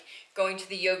 like going to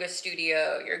the yoga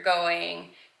studio, you're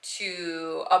going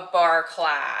to a bar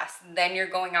class, then you're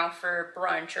going out for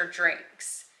brunch or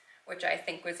drinks, which I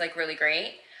think was like really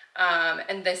great.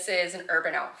 And this is an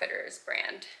Urban Outfitters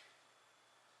brand.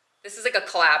 This is like a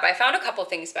collab. I found a couple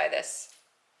things by this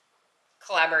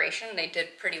collaboration. They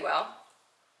did pretty well.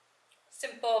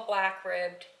 Simple black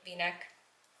ribbed V-neck.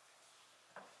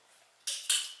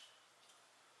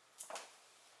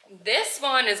 This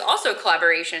one is also a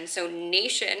collaboration, so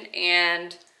Nation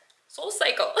and Soul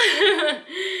Cycle.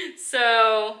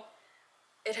 So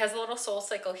it has a little Soul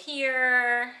Cycle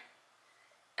here,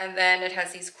 and then it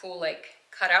has these cool like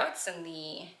cutouts in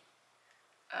the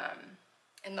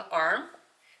arm.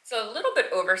 So a little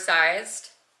bit oversized.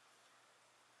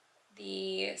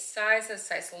 The size is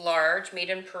size large, made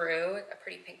in Peru, a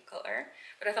pretty pink color.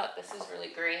 But I thought this is really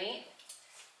great.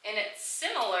 And it's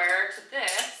similar to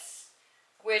this,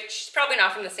 which is probably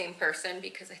not from the same person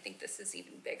because I think this is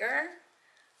even bigger.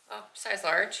 Oh, size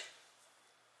large.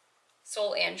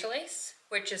 Sol Angeles,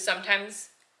 which is sometimes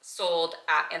sold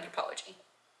at Anthropologie.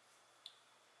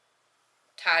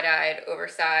 Tie-dyed,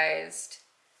 oversized.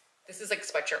 This is like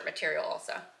sweatshirt material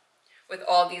also, with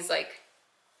all these like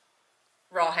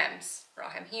raw hems. Raw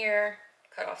hem here,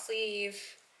 cut off sleeve,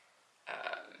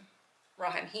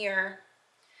 raw hem here.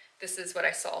 This is what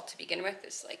I saw to begin with,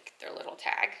 is like their little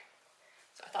tag.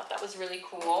 So I thought that was really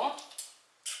cool.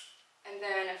 And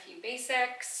then a few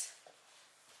basics.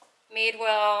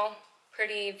 Madewell,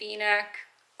 pretty V-neck,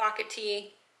 pocket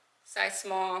tee, size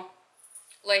small,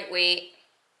 lightweight.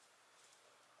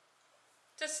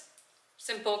 Just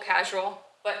simple, casual,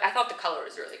 but I thought the color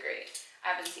was really great. I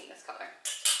haven't seen this color.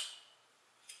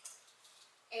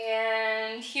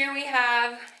 And here we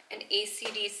have an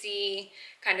AC/DC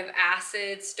kind of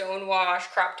acid stone wash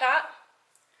crop top.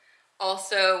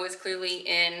 Also was clearly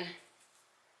in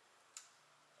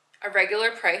a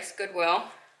regular price Goodwill.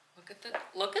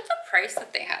 Look at the price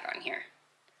that they had on here.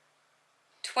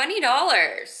 $20.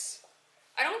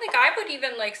 I don't think I would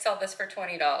even like sell this for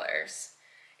 $20.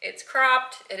 It's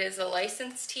cropped, it is a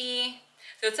licensed tee.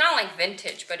 So it's not like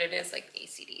vintage, but it is like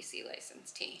AC/DC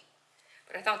licensed tee.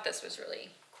 But I thought this was really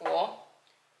cool.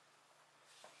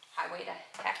 Highway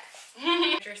to heck.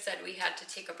 Manager said we had to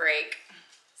take a break.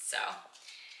 So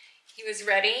he was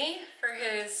ready for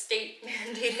his state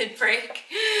mandated break.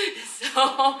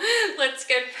 So let's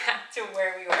get back to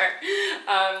where we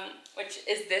were, which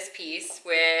is this piece,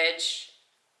 which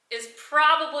is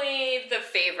probably the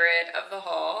favorite of the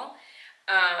haul.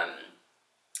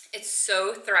 It's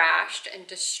so thrashed and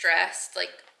distressed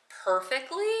like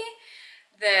perfectly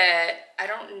that I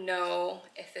don't know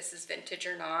if this is vintage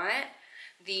or not.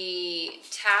 The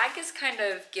tag is kind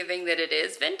of giving that it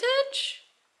is vintage,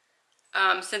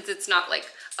 since it's not like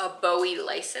a Bowie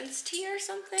licensed tee or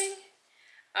something.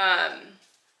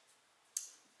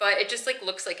 But it just like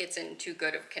looks like it's in too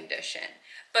good of condition.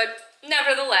 But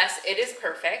nevertheless, it is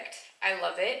perfect. I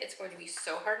love it. It's going to be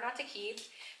so hard not to keep.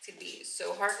 It's going to be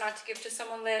so hard not to give to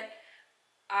someone that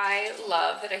I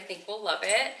love, that I think will love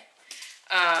it.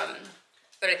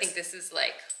 But I think this is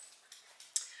like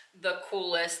the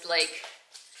coolest, like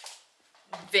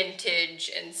vintage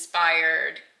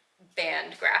inspired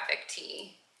band graphic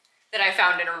tee that I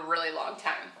found in a really long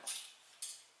time.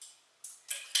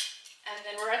 And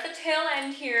then we're at the tail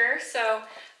end here. So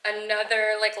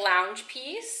another like lounge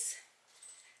piece.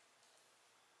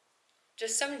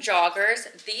 Just some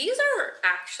joggers. These are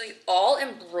actually all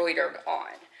embroidered on.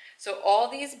 So all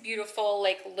these beautiful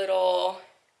like little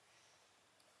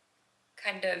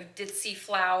kind of ditzy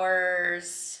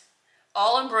flowers,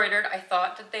 all embroidered. I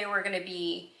thought that they were gonna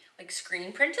be like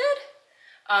screen printed,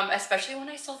 especially when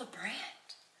I saw the brand.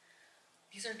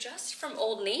 These are just from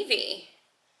Old Navy.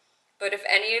 But if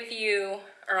any of you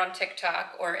are on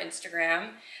TikTok or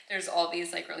Instagram, there's all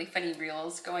these like really funny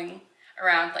reels going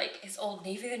around like, is Old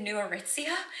Navy the new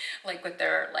Aritzia? Like with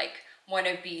their like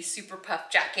wannabe super puff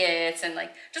jackets and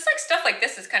like, just like stuff like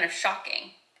this is kind of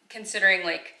shocking considering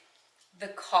like the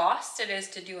cost it is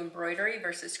to do embroidery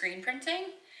versus screen printing.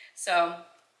 So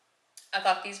I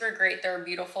thought these were great. They're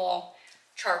beautiful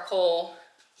charcoal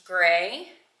gray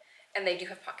and they do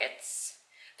have pockets.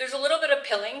 There's a little bit of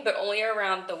pilling, but only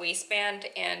around the waistband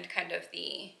and kind of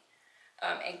the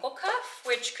ankle cuff,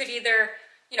 which could either,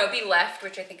 you know, be left,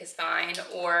 which I think is fine,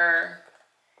 or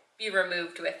be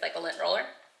removed with like a lint roller.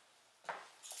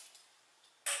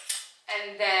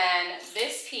 And then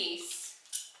this piece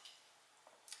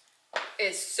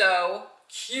is so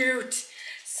cute.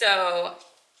 So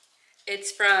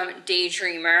it's from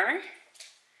Daydreamer.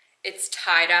 It's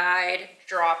tie-dyed,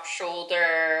 drop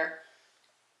shoulder,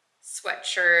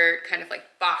 sweatshirt, kind of like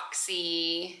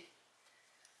boxy.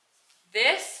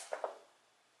 This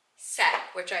set,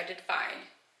 which I did find,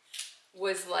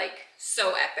 was like so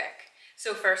epic.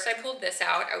 So first I pulled this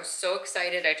out. I was so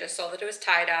excited. I just saw that it was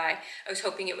tie-dye. I was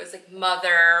hoping it was like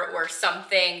Mother or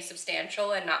something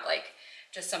substantial and not like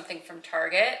just something from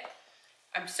Target.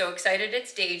 I'm so excited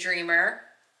it's Daydreamer.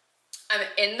 I'm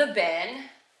in the bin.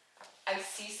 I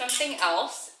see something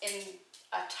else in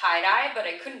a tie-dye, but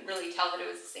I couldn't really tell that it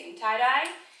was the same tie-dye.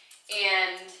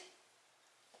 And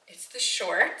it's the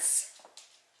shorts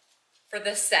for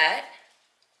the set.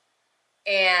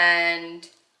 And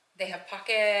they have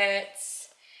pockets.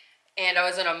 And I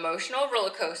was on an emotional roller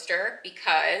coaster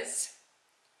because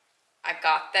I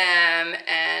got them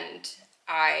and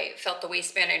I felt the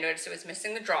waistband. I noticed it was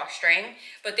missing the drawstring,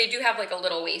 but they do have like a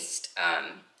little waist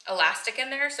elastic in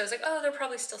there. So I was like, oh, they're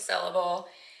probably still sellable.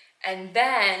 And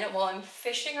then while I'm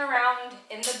fishing around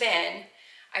in the bin,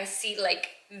 I see like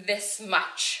this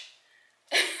much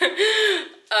of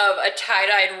a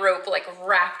tie-dyed rope like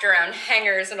wrapped around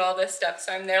hangers and all this stuff.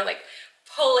 So I'm there like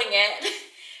pulling it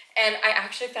and I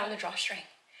actually found the drawstring.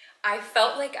 I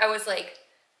felt like I was like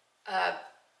a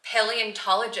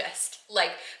paleontologist,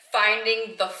 like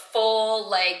finding the full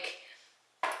like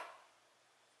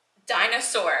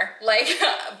dinosaur like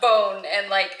bone, and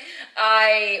like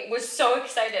I was so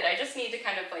excited. I just need to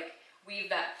kind of like weave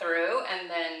that through, and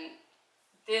then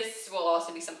this will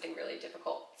also be something really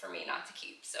difficult for me not to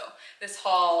keep. So this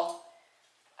haul,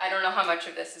 I don't know how much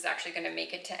of this is actually going to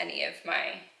make it to any of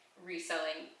my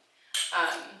reselling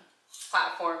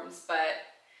platforms, but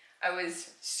I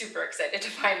was super excited to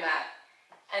find that.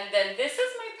 And then this is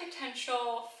my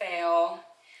potential fail.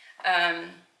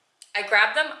 I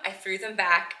grabbed them, I threw them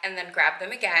back, and then grabbed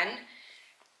them again.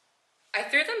 I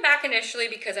threw them back initially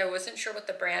because I wasn't sure what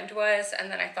the brand was,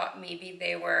 and then I thought maybe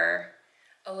they were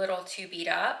a little too beat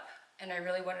up and I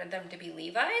really wanted them to be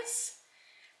Levi's.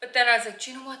 But then I was like,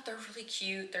 do you know what? They're really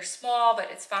cute. They're small, but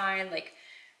it's fine. Like,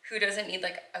 who doesn't need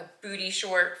like a booty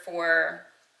short for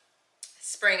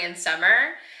spring and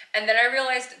summer? And then I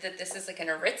realized that this is like an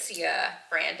Aritzia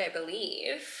brand, I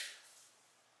believe.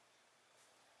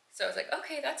 So I was like,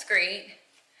 okay, that's great.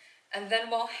 And then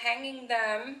while hanging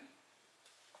them,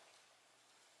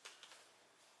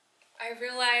 I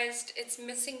realized it's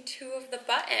missing 2 of the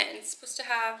buttons. It's supposed to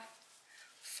have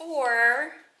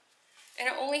 4, and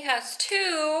it only has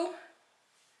 2.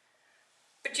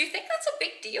 But do you think that's a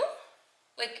big deal?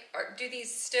 Like, do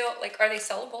these still, like, are they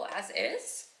sellable as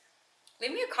is?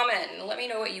 Leave me a comment and let me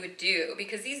know what you would do,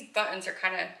 because these buttons are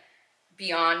kind of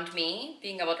beyond me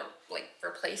being able to like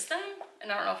replace them.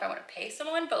 And I don't know if I want to pay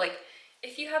someone, but like,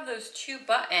 if you have those 2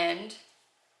 buttoned,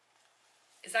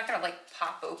 is that gonna like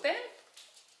pop open?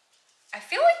 I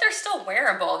feel like they're still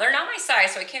wearable. They're not my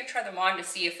size, so I can't try them on to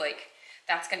see if like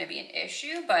that's gonna be an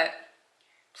issue, but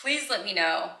please let me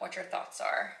know what your thoughts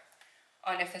are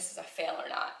on if this is a fail or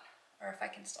not, or if I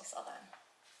can still sell them.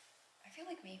 I feel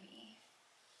like maybe.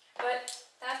 But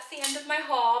that's the end of my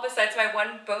haul, besides my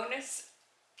one bonus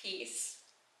piece,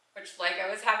 which like I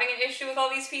was having an issue with all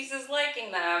these pieces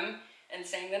liking them and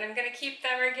saying that I'm gonna keep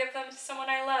them or give them to someone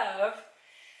I love.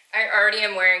 I already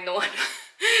am wearing the one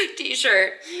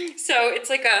t-shirt. So it's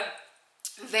like a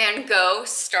Van Gogh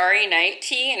Starry Night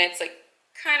tee, and it's like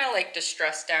kind of like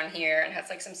distressed down here and has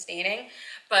like some staining,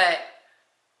 but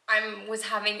I was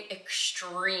having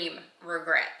extreme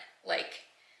regret. Like,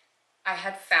 I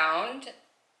had found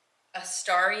a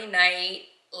Starry Night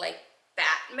like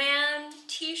Batman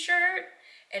t-shirt,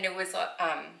 and it was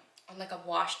on like a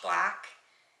washed black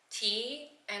tee,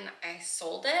 and I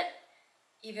sold it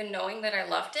even knowing that I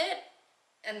loved it,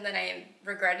 and then I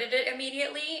regretted it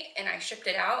immediately, and I shipped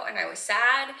it out, and I was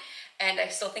sad, and I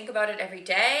still think about it every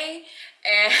day.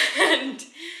 And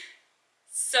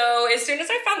so as soon as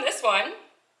I found this one,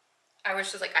 I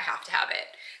was just like, I have to have it.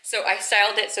 So I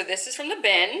styled it. So this is from the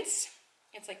bins.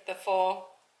 It's like the full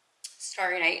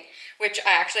Starry Night, which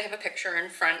I actually have a picture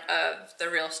in front of the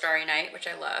real Starry Night, which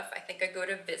I love. I think I go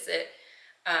to visit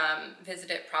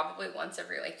it probably once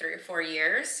every like 3 or 4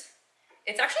 years.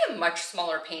 It's actually a much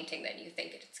smaller painting than you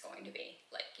think it's going to be.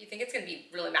 Like, you think it's gonna be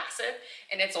really massive,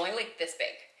 and it's only like this big.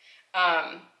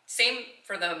 Same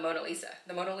for the Mona Lisa.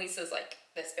 The Mona Lisa is like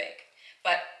this big.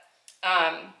 But,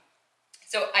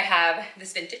 so I have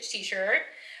this vintage t-shirt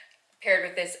paired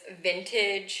with this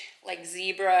vintage like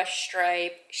zebra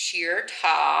stripe sheer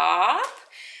top,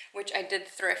 which I did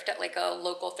thrift at like a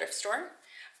local thrift store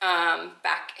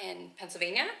back in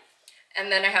Pennsylvania. And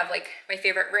then I have like my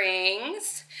favorite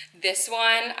rings. This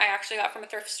one I actually got from a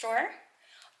thrift store,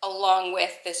 along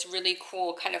with this really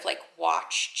cool kind of like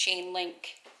watch chain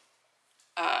link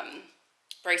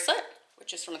bracelet,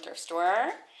 which is from a thrift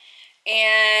store.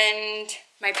 And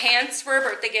my pants were a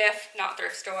birthday gift, not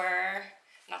thrift store,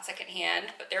 not secondhand,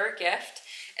 but they're a gift,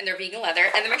 and they're vegan leather.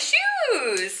 And then my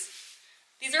shoes,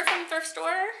 these are from a thrift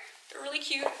store. They're really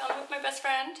cute. I found them with my best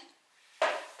friend.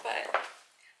 But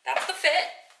that's the fit.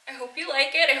 I hope you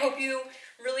like it. I hope you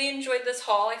really enjoyed this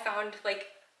haul. I found like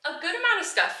a good amount of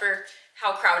stuff for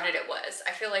how crowded it was.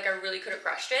 I feel like I really could have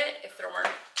crushed it if there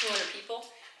weren't 200 people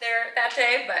there that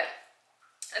day, but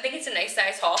I think it's a nice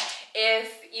size haul.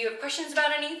 If you have questions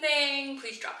about anything,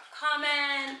 please drop a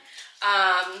comment.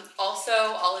 Also,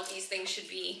 all of these things should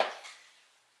be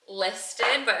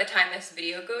listed by the time this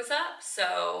video goes up.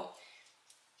 So,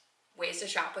 ways to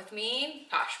shop with me: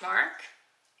 Poshmark.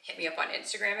 Hit me up on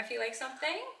Instagram if you like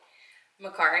something.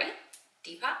 Mercari,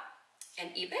 Depop,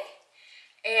 and eBay.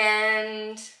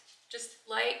 And just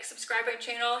like, subscribe my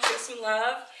channel, show some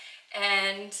love,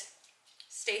 and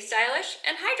stay stylish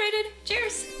and hydrated.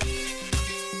 Cheers!